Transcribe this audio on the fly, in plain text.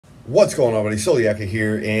What's going on, buddy? Soliaka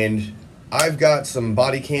here, and I've got some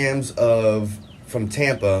body cams from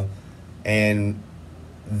Tampa, and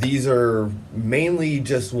these are mainly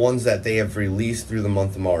just ones that they have released through the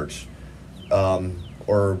month of March,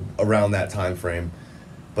 or around that time frame.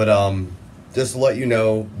 But just to let you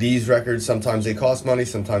know, these records, sometimes they cost money,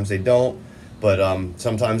 sometimes they don't, but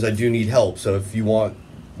sometimes I do need help. So if you want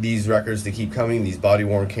these records to keep coming, these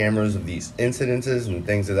body-worn cameras of these incidences and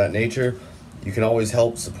things of that nature, you can always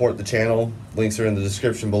help support the channel. Links are in the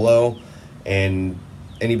description below, and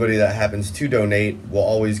anybody that happens to donate will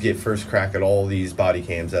always get first crack at all these body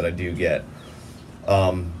cams that I do get.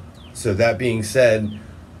 So that being said,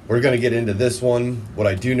 we're going to get into this one. What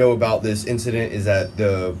I do know about this incident is that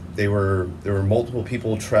there were multiple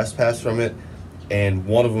people trespassed from it, and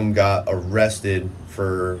one of them got arrested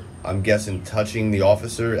for, I'm guessing, touching the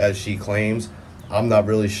officer, as she claims. I'm not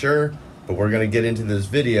really sure, but we're going to get into this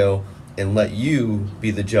video and let you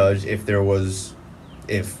be the judge if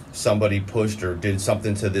somebody pushed or did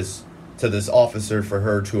something to this officer for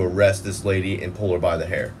her to arrest this lady and pull her by the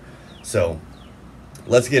hair. So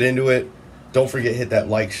let's get into it. Don't forget, hit that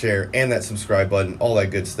like, share, and that subscribe button, all that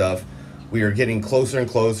good stuff. We are getting closer and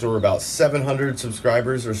closer. We're about 700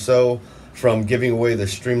 subscribers or so from giving away the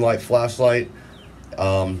Streamlight flashlight.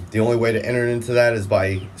 The only way to enter into that is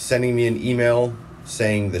by sending me an email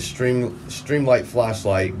saying the Streamlight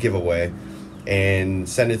flashlight giveaway, and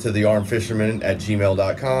send it to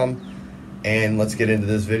thearmedfisherman@gmail.com. and let's get into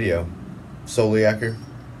this video. Soliaker,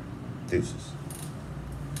 deuces.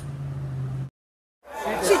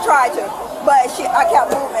 She tried to, but I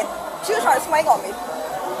kept moving. She was trying to swing on me,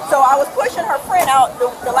 so I was pushing her friend out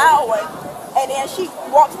the loud one, and then she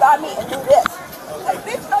walks by me and do this. Like,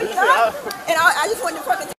 bitch, no you not. And I just went to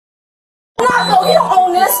fucking. You don't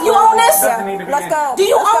own this. You own this? Yeah. Let's go. Do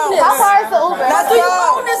you own this? How far is the Uber? Do you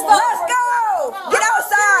own this stuff? Let's go. Get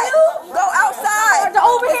outside. Go outside.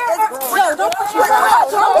 Over here. No, don't push me.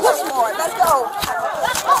 Don't push more. Let's go.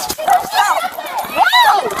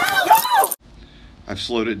 I've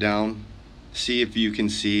slowed it down. See if you can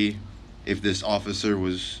see if this officer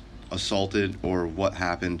was assaulted or what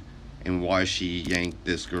happened and why she yanked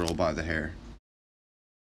this girl by the hair.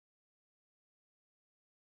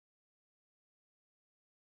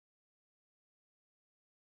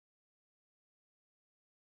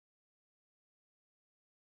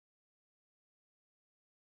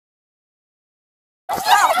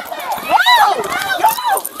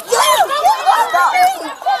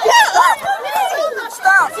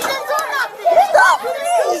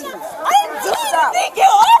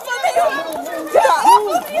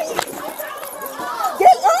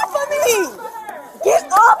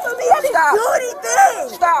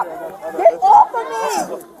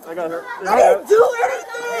 I didn't do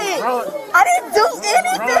anything. I didn't do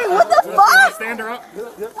anything. What the fuck? Stand her up.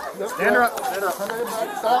 Stand her up. Stand her up.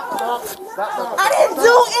 Stop. I didn't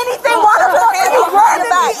do anything. Why the fuck are you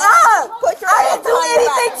grabbing me up? I didn't do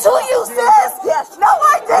anything to you, sis. Yes. No,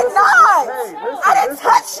 I did not. I didn't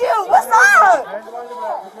touch you. What's up?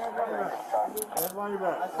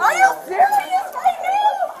 Are you serious right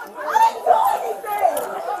now? I didn't do anything.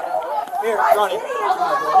 Here, Ronnie.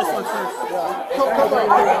 This one's first.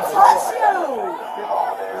 I didn't touch you.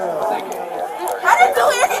 I didn't do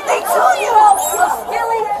anything to you.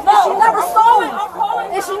 Stealing? No, she never stole.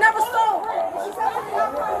 And she never stole.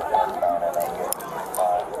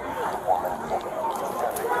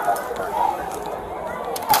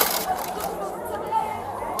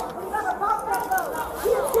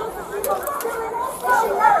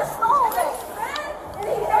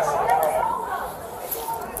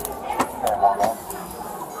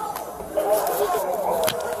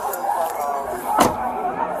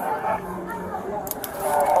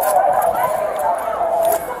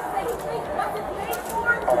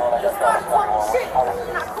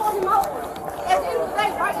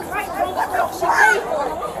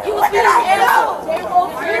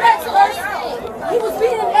 He was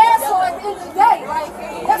being an asshole at the end of the day. Like,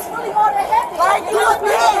 that's really all that happened. Like, you a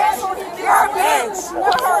bitch. You're a bitch.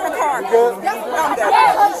 Put her in the car. I didn't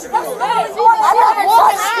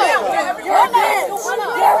touch you. You're a bitch. You're a bitch.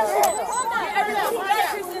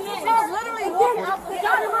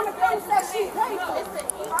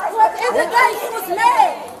 So at the end of the day, he was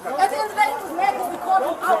mad. At the end of the day, he was mad because we called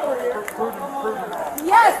him out.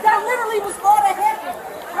 Yes, that literally was all that happened.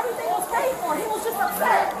 Everything was paid for. He was just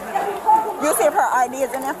upset that we called him out. You see if her ID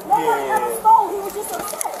is in there? Nobody ever stole. He was just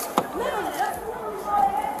upset. Literally, that's literally all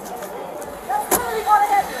that happened. That's literally all that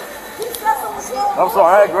happened. He said something stole. I'm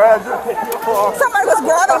sorry, I grabbed you. Somebody was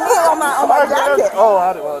grabbing me on my jacket. Oh,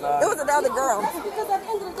 I did. Well, nah. It was another girl. Because at the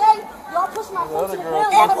end of the day, y'all push my foot to the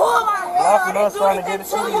ground. And pull my blocking us trying to get it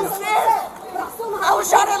to you. I was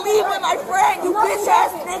trying to leave with my friend, you bitch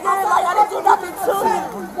ass nigga. Like, I didn't do nothing to you.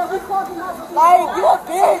 Like, you a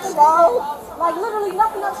bitch, bro. Like, literally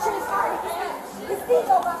nothing else shit is fine. His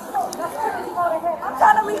ego got stroked. That's crazy about it. I'm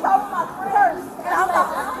trying to leave out with my friend. And I'm like,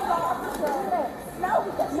 no,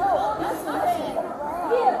 because no.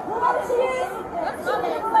 Yeah, you know what she is? I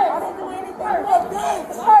didn't do anything. You're a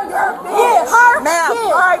bitch. You're a bitch. Yeah, her. Man,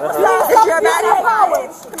 yeah. All right, please, you're mad at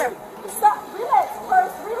powers. Come here. Stop. Relax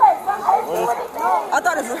first. Relax. I didn't do anything. I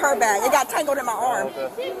thought this was her bag. It got tangled in my arm.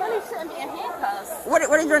 She really shouldn't be in handcuffs. What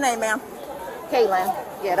is your name, ma'am? Caitlin.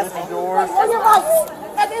 Yeah, that's me. Know your rights.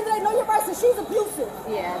 At the end of the day, know your rights, and she's abusive.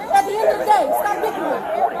 Yeah. At the end of the day, stop bickering.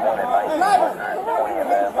 Right.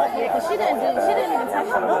 Yeah, because she didn't even touch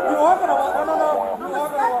you. You are gonna walk. No. You are gonna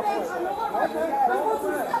walk. I want you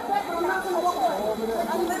to step back, but I'm not gonna walk away.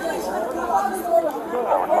 I'm literally trying to walk this way.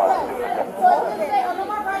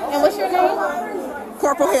 And what's your name?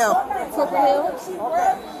 Corporal Hill. Corporal Hill.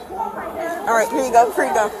 All right, here you go. Free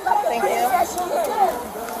to go. Thank you.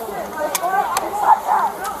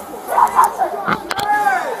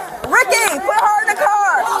 Ricky, put her in the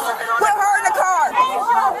car. Put her in the car. Calm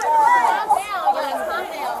down.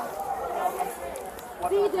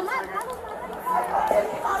 See, did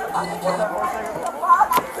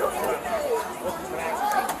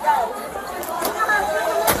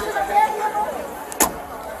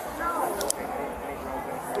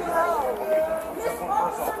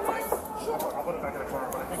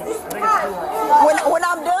When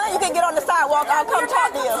I'm done, you can get on the sidewalk. I'll come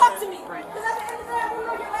talk to you. Talk to me. Because at the end of the day, I want to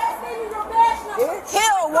know your last name and your badge number.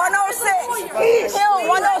 Hill 106. Hill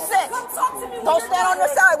 106. Come talk to me. Go stand on the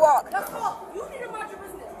sidewalk. That's all. You need to mind your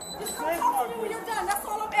business. Just come talk to me when you're done. That's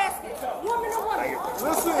all I'm asking. Woman to woman.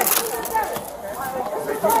 Listen.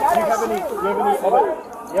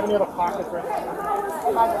 Do you have any other pockets right now?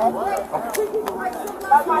 Like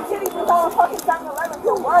my titties was on fucking 7-Eleven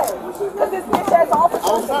for what? Because this bitch has officer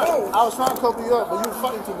to me. I was trying to cover you up, but you was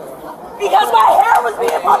fighting too much. Because my hair was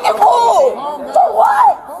being fucking pulled. For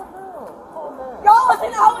what? Y'all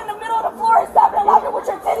wasn't out in the middle of the floor at 7-Eleven with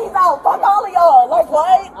your titties out. Fuck all of y'all. Like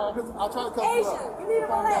what? I'll try to cover you Asia, up. you need to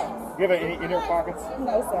relax. Do you have any in your pockets?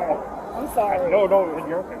 No, sir. I'm sorry. No,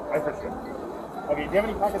 you're okay. I appreciate it. Okay, do you have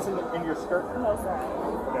any pockets in your skirt? No, sir.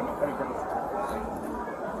 Okay, let me bring this.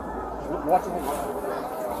 Watch it.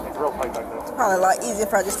 It's real tight back there. Probably a lot easier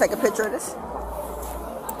if I just take a picture of this.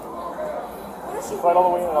 Slide all the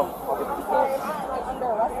way in and I'll get the details.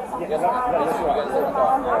 Yeah,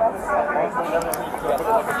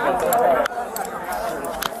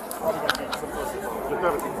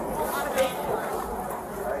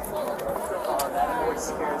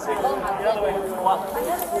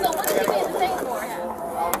 So what did you get detained for?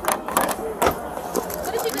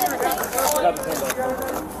 What did you get detained for?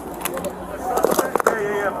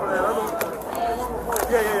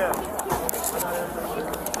 Yeah.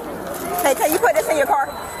 Hey, can you put this in your car?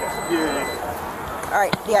 Yeah. All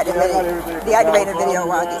right, deactivate the video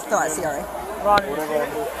while I get started, CRA.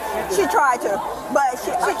 She tried to, but I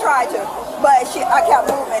kept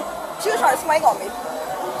moving. She was trying to swing on me.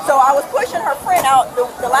 So I was pushing her friend out, the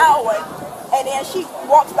loud one, and then she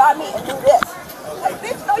walks by me and do this. Like,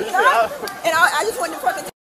 bitch, no, you're not. And I just wanted to fucking